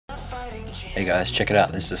Hey guys, check it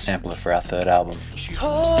out. This is a sampler for our third album. She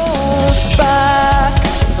holds back,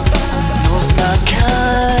 knows my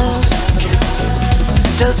kind,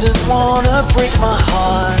 doesn't wanna break my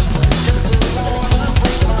heart.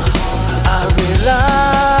 I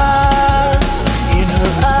realize in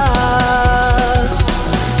her eyes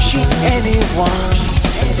she's anyone's.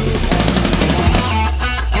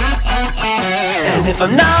 And if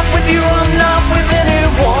I'm not with you, I'm not with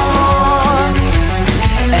anyone.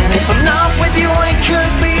 And if I'm not with you, I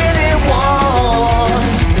could be anyone.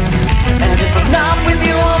 And if I'm not with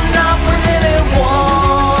you, I'm not with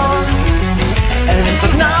anyone. And if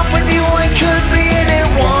I'm not with you, I could be anyone.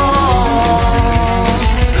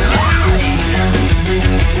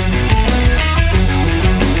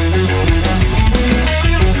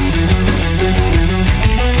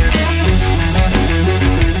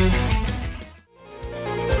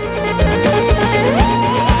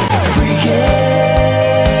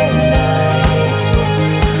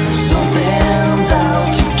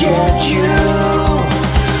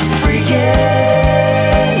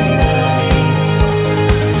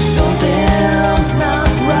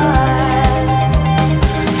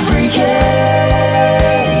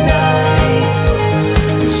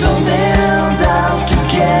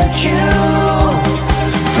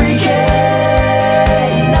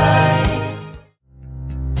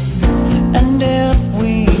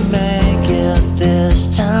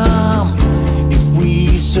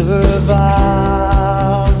 Survive.